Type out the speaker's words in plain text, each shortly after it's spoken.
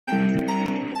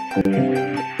Hello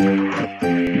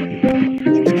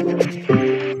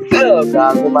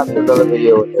guys, welcome back to another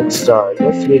video with Star. In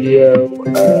this video,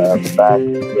 I'm back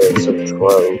with some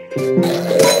TROVE.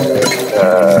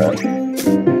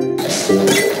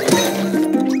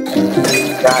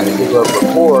 Got to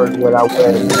record when I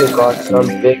went and took on some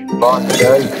big boss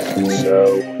dungeon.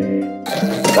 So,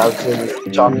 I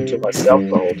was talking to myself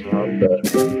the whole time, but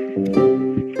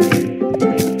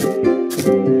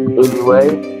anyway,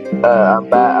 I'm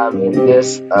back. I'm in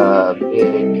this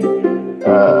big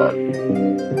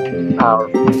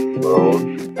powerful world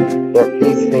that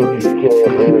these things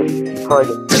can try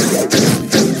to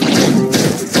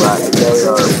right. They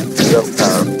are so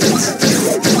powerful.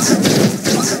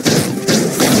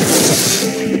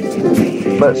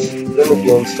 But then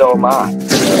again, so am I.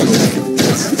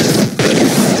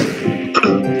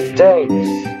 Thanks.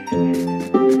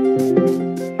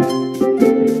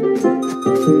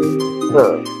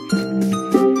 Huh.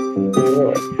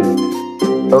 Yeah.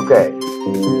 Okay.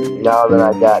 Now that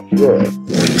I got this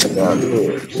down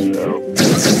here,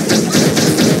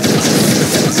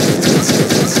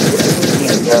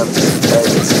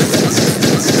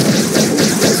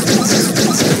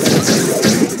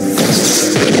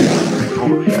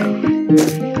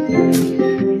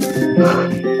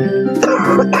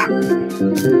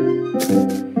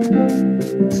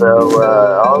 so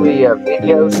all the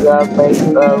videos that I've made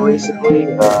recently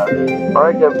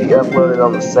are going to be uploaded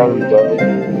on the same day.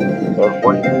 And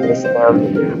what is down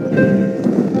here?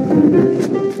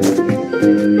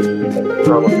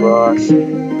 Permafrost,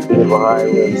 Beautiful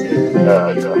Highlands, the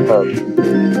hub.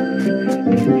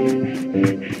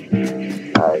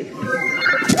 I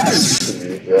can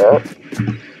use that.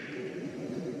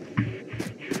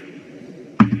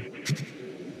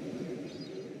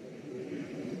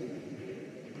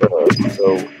 So,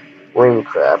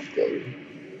 RingCrafting.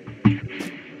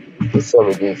 Some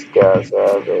of these guys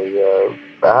have a,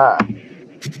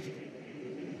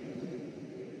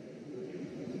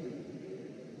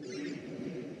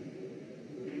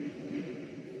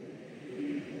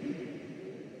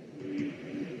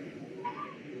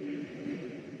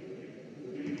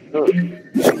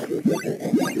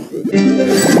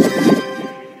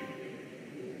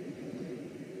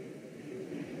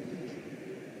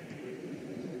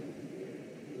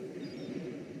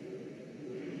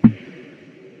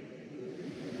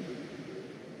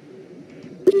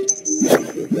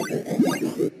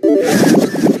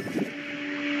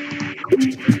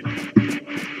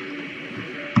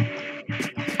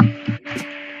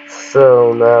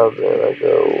 So now then I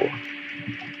go,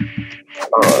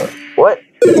 what?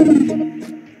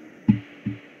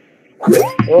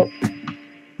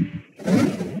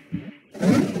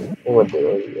 What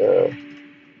doing,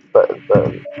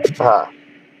 button,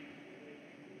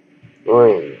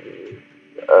 ring,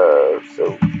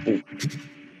 so,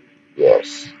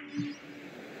 yes.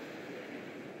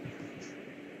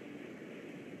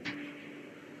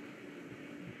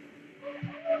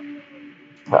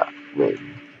 Ring.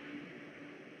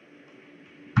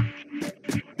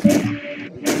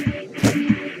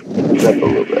 Up a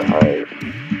little bit higher.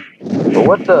 But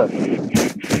what the?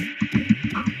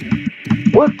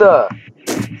 What the?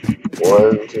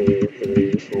 1, 2,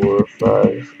 3, 4,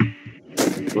 5.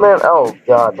 Man, oh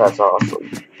god, that's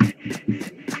awesome.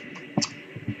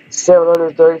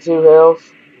 732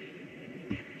 health.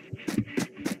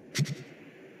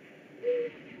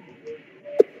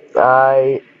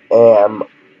 I am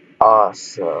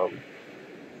awesome.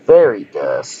 Fairy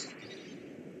dust.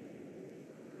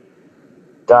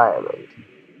 Diamond.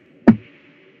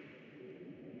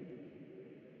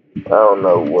 I don't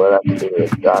know what I can do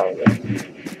with diamond.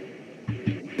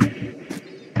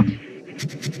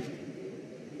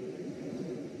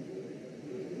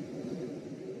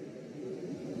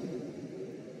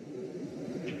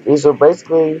 So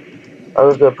basically, I'm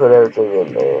just gonna put everything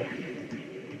in there.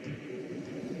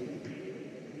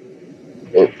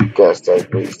 It does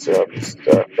take me some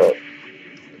stuff, but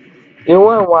you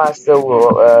wonder why I still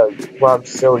why I'm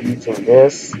still using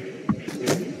this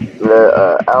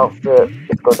outfit?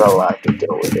 It's because I like to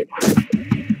deal with it.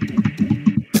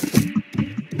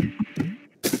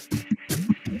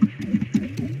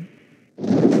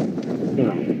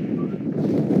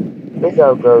 I think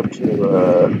I'll go to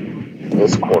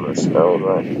this cornerstone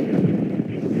right here.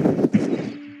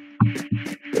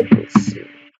 Let me see.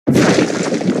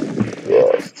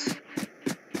 Yes.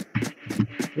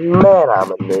 Man,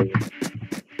 I'm a noob.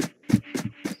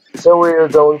 So we're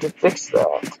going to fix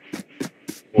that.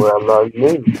 Where I'm not a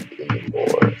noob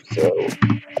anymore. So,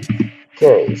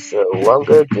 okay, so what I'm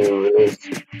going to do is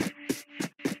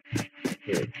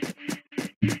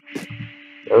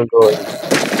I'm going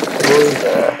destroy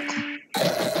that.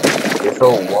 This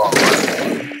whole wall.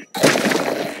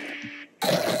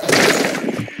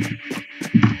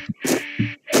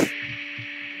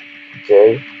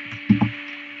 Okay.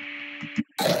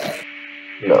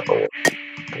 No.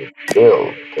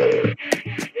 Build.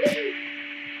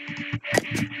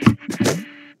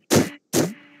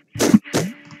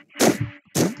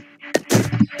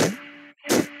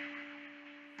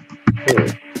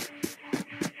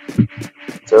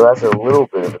 So that's a little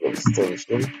bit of an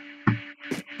extension.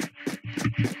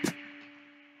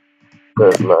 But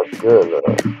it's not good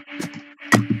enough.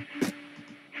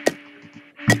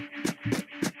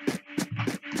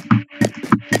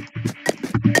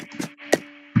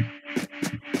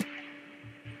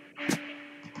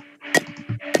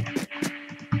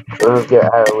 Let's get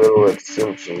add a little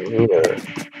extension here.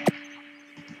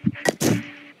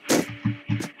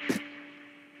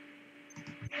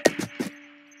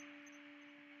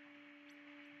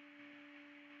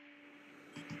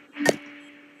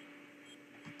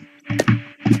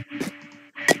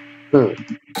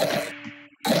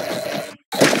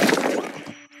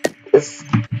 It's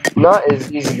not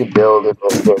as easy to build in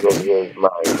this game as it is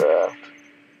Minecraft.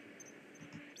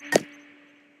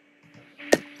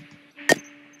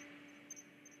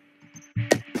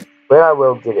 But I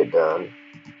will get it done.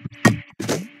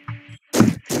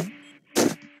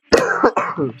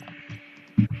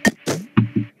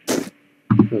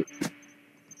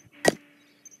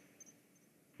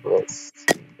 Let's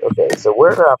see. Okay, so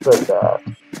where did I put that?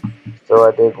 So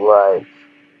I did like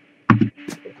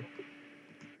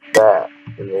that,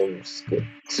 and then skip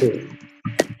 2.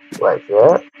 Like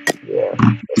that? Yeah,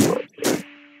 that's what I did.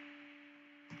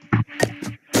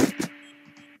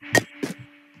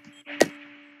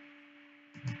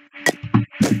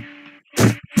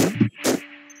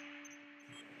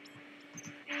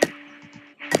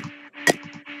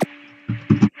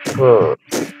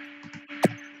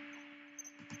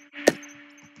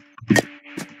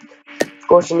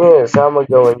 Question is, how am I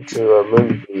going to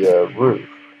move the roof?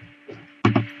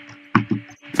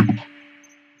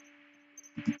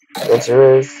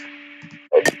 Answer is,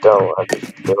 I don't. I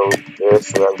just build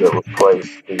this and I'm going to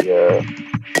replace the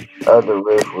other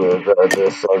roof with the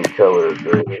same color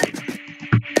green.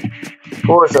 Of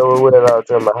course, I will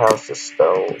turn my house to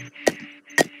stone.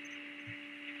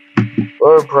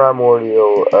 Or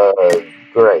primordial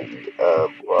gray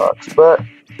blocks, but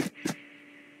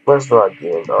let's not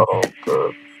get all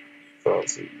the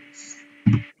fancy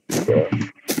stuff.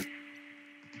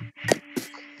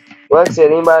 Like I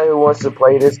said, anybody who wants to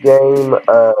play this game,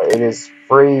 it is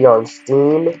free on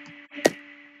Steam.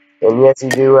 And yes, you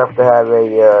do have to have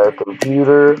a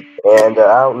computer, and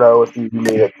I don't know if you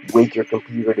need a weaker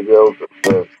computer to build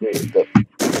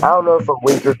I don't know if a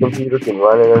weaker computer can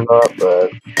run it or not,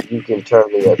 but you can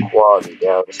turn the quality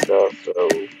down and stuff, so...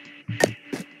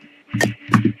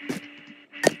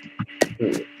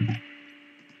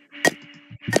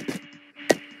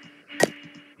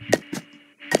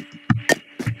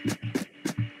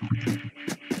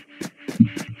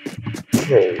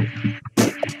 Okay.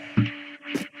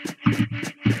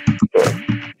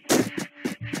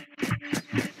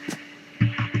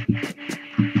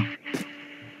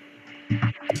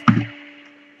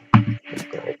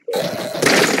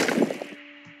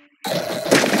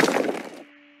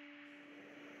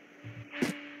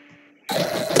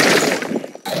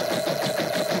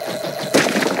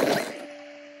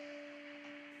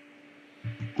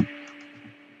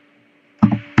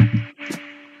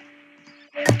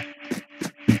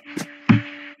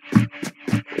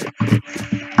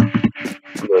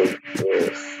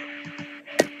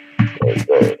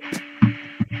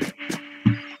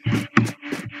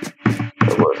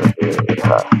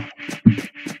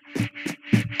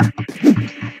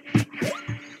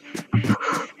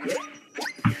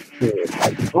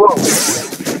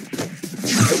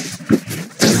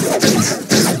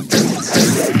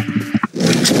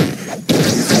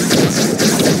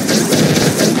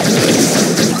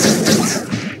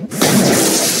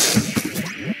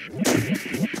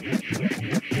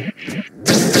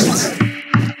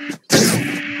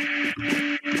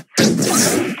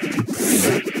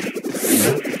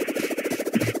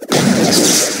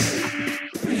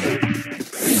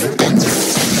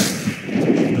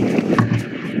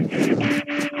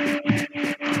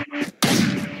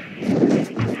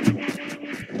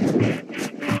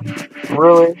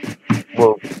 Really?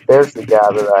 Well, there's the guy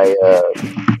that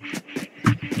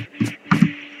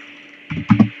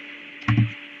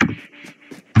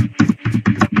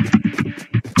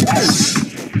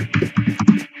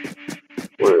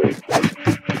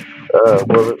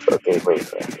well, okay, wait a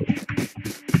second.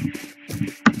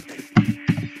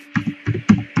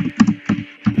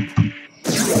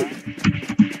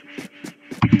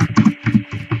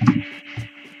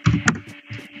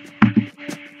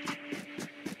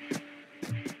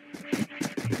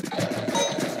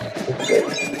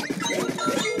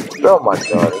 Oh my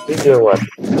god, is he doing what?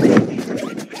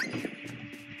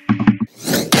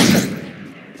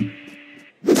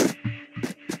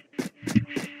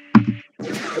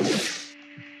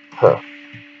 Huh.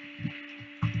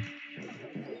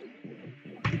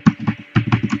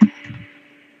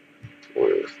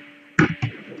 Weird.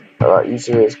 I'm not used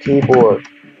to this keyboard.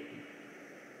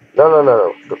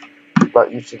 No. I'm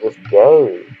not used to this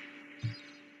game.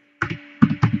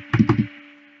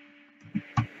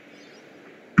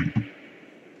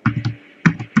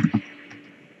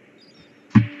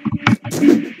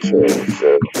 Okay,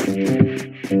 so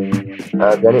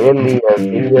gonna end the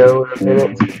video in a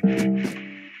minute.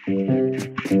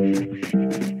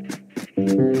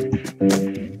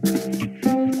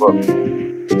 Well,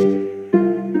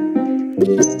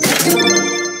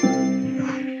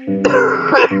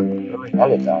 really had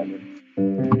a diamond.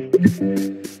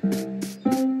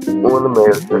 One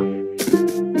America.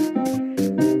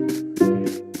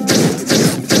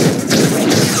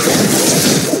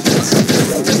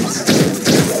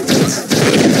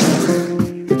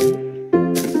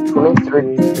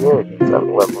 Experience. I'm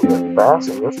leveling fast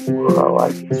in this world. I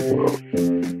like this world.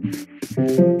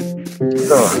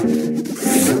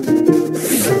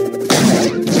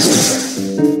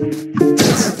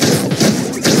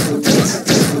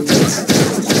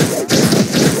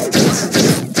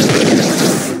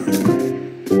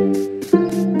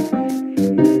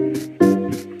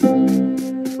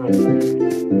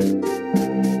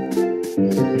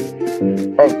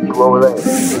 Hey, you over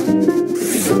there.